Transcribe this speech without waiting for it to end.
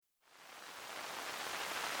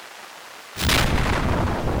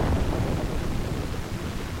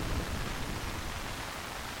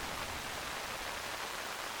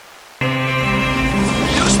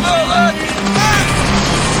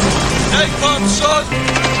good, son.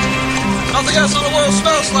 Nothing else in the world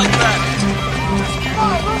smells like that.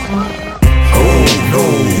 Oh no,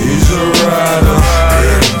 he's a rider.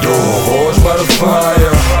 Indoor, horse by the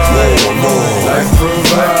fire. Lord, life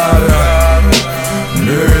provider.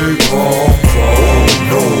 Napalm Kwam. Oh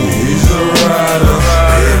no, he's a rider.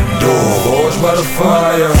 Indoor, horse by the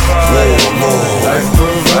fire. Lord, life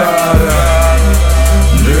provider.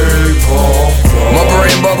 Napalm Kwam. My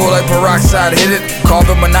brain bubble like peroxide, hit it.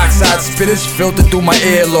 Carbon monoxide spittage filtered through my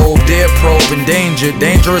earlobe. Dead probe, endangered,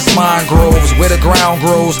 dangerous mind groves. Where the ground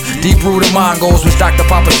grows, deep rooted mind goes. Which Dr.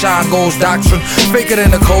 Papa Shine goes doctrine. Faker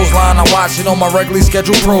than the coastline, I watch it on my regularly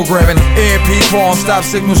scheduled programming. AMP Kwam, stop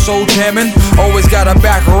signal, soul jamming. Always got a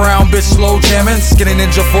back around, bitch, slow jamming. Skinny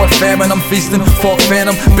ninja fought famine, I'm feasting. Fork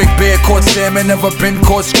phantom, big bear caught salmon. Never been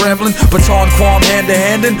caught scrambling. Baton Kwam, hand to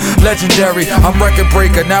handing. Legendary, I'm record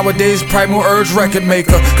breaker. Nowadays, primal urge record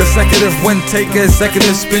maker. Consecutive win taker.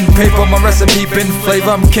 Executive spin paper, my recipe been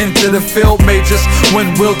flavor. I'm kin to the field majors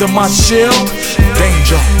when wielding my shield.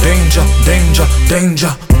 Danger, danger, danger,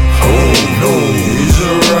 danger. Oh no, he's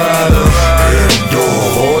a rider. Indoor,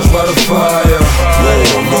 horse by the fire.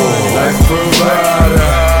 Lord, life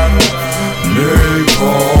provider.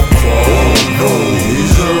 Napalm Kwam. Oh no,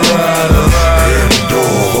 he's a rider.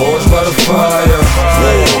 Indoor, horse by the fire.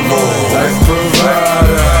 Lord, life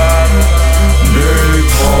provider.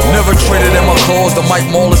 Never traded in my clothes, the Mike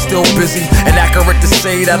Maul is still busy. Inaccurate to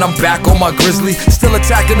say that I'm back on my grizzly. Still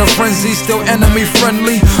attacking the frenzy, still enemy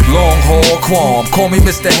friendly. Long haul Kwam, call me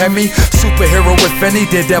Mr. Hemi. Superhero if any,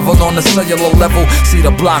 daredevil on the cellular level. See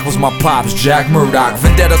the block was my pops, Jack Murdoch.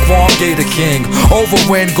 Vendetta Kwam, Gator King.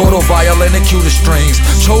 Overwind, go to violin and cue the strings.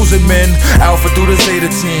 Chosen men, Alpha through the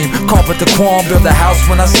Zeta team. Carpenter Kwam, build a house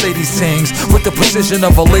when I say these things. With the precision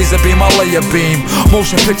of a laser beam, I lay a beam.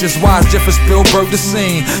 Motion pictures wise, Jeffrey Spielberg the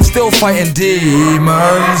scene. Still fighting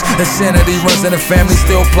demons. Insanity runs in the family.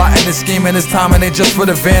 Still plotting and scheming. This time and ain't just for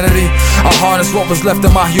the vanity. I harness what was left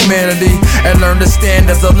of my humanity and learn to stand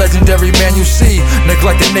as a legendary man you see.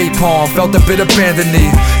 Neglected napalm, felt a bit abandoned.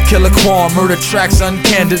 Killer Kwam, murder tracks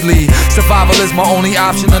uncandidly. Survival is my only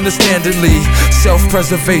option, understandably.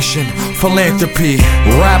 Self-preservation, philanthropy.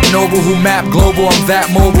 Rap noble who map global, I'm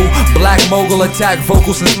that mobile. Black mogul, attack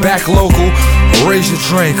vocal since back local. Raise your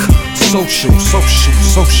drink. Social, social,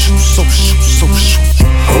 social, social, social.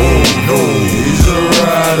 Oh no, he's a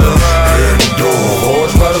rider. Indoor,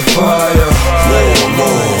 horse by the fire.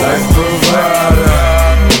 Lord, life provider.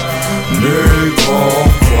 Napalm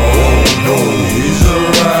Kwam. Oh no, he's a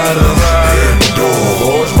rider. Indoor,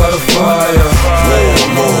 horse by the fire.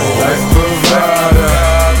 Lord, life provider.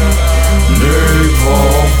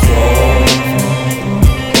 Napalm Kwam.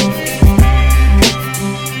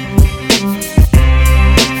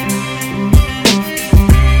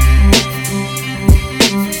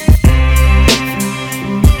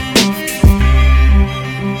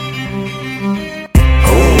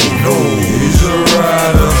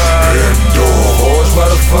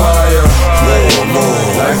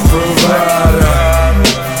 Life provider.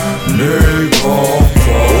 Napalm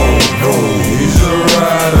Kwam. Oh no, he's a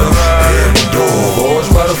rider. Indoor, horse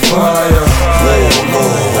by the fire.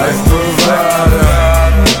 Life provider.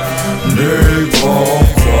 Napalm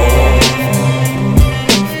Kwam.